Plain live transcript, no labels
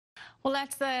Well,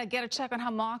 let's get a check on how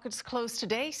markets closed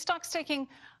today. Stocks taking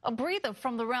a breather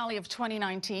from the rally of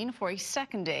 2019 for a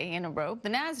second day in a row. The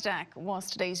Nasdaq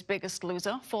was today's biggest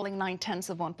loser, falling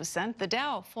 0.9%. The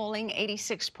Dow falling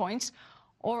 86 points,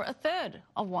 or a third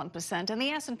of 1%, and the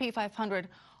S&P 500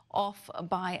 off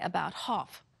by about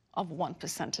half of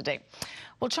 1% today.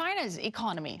 Well, China's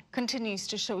economy continues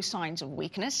to show signs of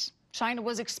weakness. China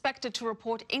was expected to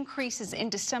report increases in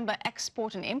December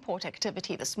export and import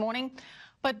activity this morning,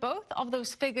 but both of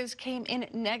those figures came in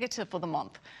negative for the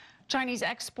month. Chinese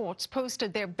exports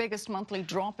posted their biggest monthly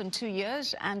drop in 2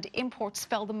 years, and imports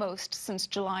fell the most since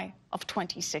July of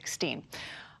 2016.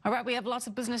 All right, we have lots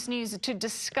of business news to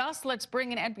discuss. Let's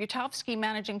bring in Ed Butowsky,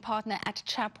 managing partner at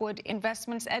Chapwood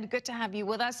Investments. Ed, good to have you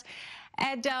with us.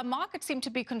 Ed, markets seem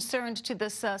to be concerned to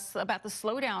this about the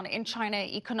slowdown in China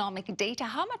economic data.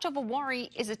 How much of a worry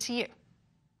is it to you?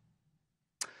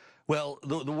 Well,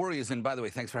 the worry is, and by the way,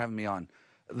 thanks for having me on.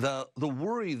 The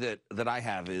worry that I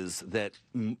have is that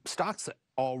stocks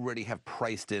already have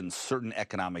priced in certain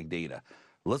economic data.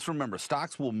 Let's remember,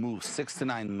 stocks will move 6 to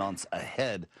 9 months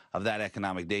ahead of that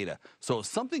economic data. So if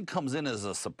something comes in as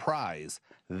a surprise,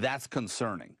 that's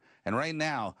concerning. And right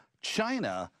now,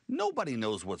 China, nobody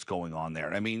knows what's going on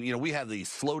there. I mean, you know, we have the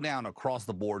slowdown across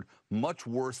the board, much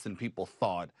worse than people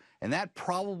thought. And that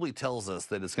probably tells us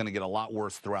that it's going to get a lot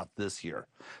worse throughout this year.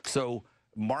 So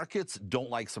markets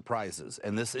don't like surprises,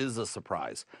 and this is a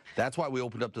surprise. That's why we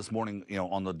opened up this morning, you know,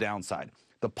 on the downside.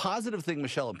 The positive thing,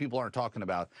 Michelle, and people aren't talking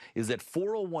about, is that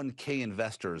 401k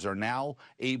investors are now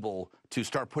able to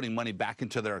start putting money back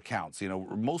into their accounts. You know,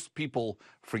 most people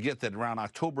forget that around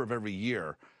October of every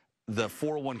year, the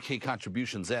 401k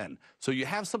contributions end. So you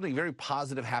have something very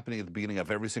positive happening at the beginning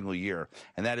of every single year,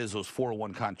 and that is those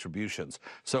 401 contributions.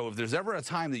 So if there's ever a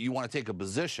time that you want to take a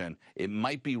position, it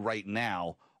might be right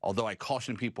now. Although I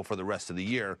caution people for the rest of the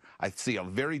year, I see a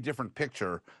very different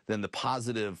picture than the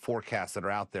positive forecasts that are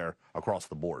out there across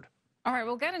the board. All right,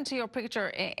 we'll get into your picture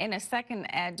in a second,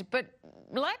 Ed, but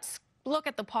let's look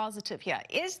at the positive here.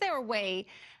 Is there a way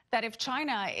that if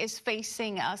China is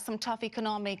facing some tough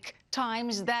economic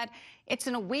times, that it's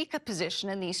in a weaker position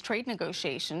in these trade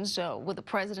negotiations with the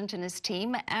president and his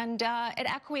team, and it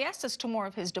acquiesces to more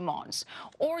of his demands?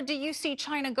 Or do you see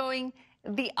China going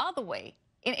the other way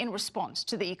in response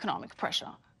to the economic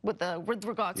pressure with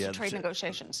regards to trade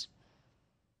negotiations?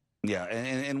 Yeah,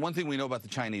 and one thing we know about the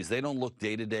Chinese, they don't look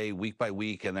day to day, week by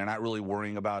week, and they're not really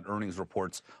worrying about earnings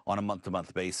reports on a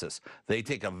month-to-month basis. They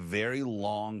take a very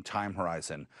long time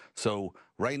horizon. So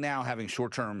right now, having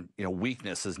short-term,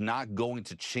 weakness is not going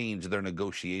to change their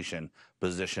negotiation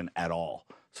position at all.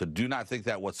 So do not think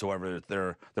that whatsoever.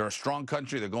 They're a strong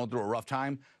country. They're going through a rough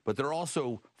time, but they're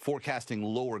also forecasting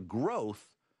lower growth,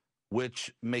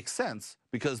 which makes sense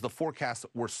because the forecasts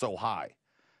were so high.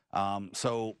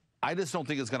 So I just don't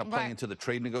think it's going to play into the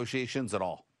trade negotiations at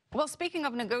all. Well, speaking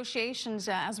of negotiations,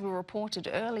 as we reported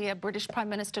earlier, British Prime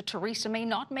Minister Theresa May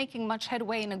not making much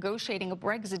headway in negotiating a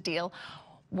Brexit deal.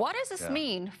 What does this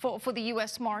mean for the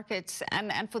U.S. markets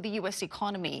and for the U.S.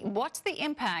 economy? What's the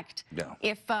impact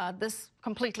if this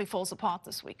completely falls apart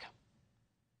this week?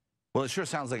 Well, it sure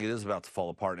sounds like it is about to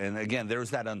fall apart. And again, there's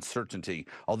that uncertainty.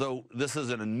 Although this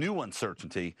isn't a new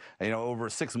uncertainty, over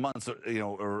 6 months, or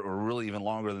really even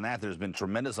longer than that, there's been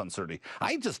tremendous uncertainty.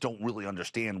 I just don't really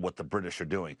understand what the British are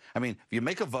doing. I mean, if you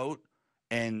make a vote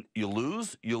and you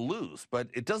lose, you lose. But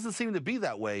it doesn't seem to be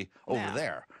that way over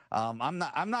there. I'm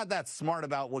not that smart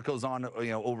about what goes on,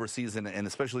 overseas and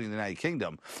especially in the United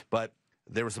Kingdom. But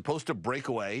they were supposed to break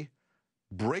away.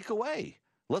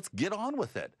 Let's get on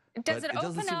with it. It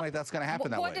doesn't seem like that's going to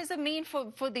happen that way. What does it mean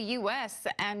for the U.S.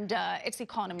 and its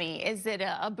economy? Is it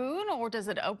a boon, or does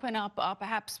it open up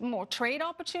perhaps more trade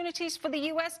opportunities for the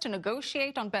U.S. to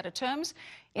negotiate on better terms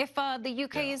if the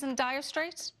U.K. is in dire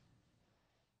straits?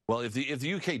 Well, if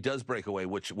the UK does break away,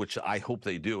 which I hope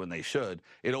they do, and they should,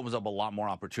 it opens up a lot more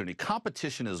opportunity.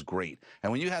 Competition is great.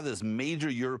 And when you have this major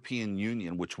European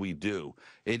Union, which we do,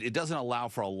 it doesn't allow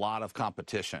for a lot of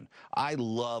competition. I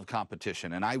love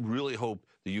competition, and I really hope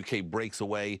the UK breaks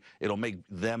away. It'll make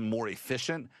them more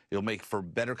efficient. It'll make for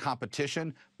better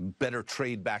competition, better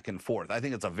trade back and forth. I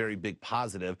think it's a very big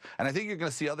positive. And I think you're going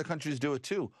to see other countries do it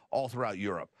too, all throughout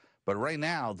Europe. But right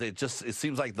now, it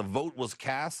seems like the vote was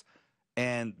cast,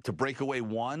 and to break away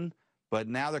won, but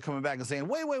now they're coming back and saying,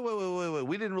 wait,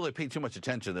 we didn't really pay too much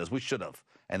attention to this. We should have,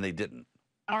 and they didn't.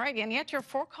 All right, and yet you're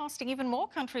forecasting even more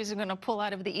countries are going to pull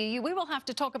out of the EU. We will have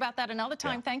to talk about that another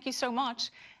time. Thank you so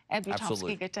much. Ed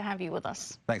Butowsky, good to have you with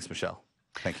us. Thanks, Michelle.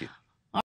 Thank you.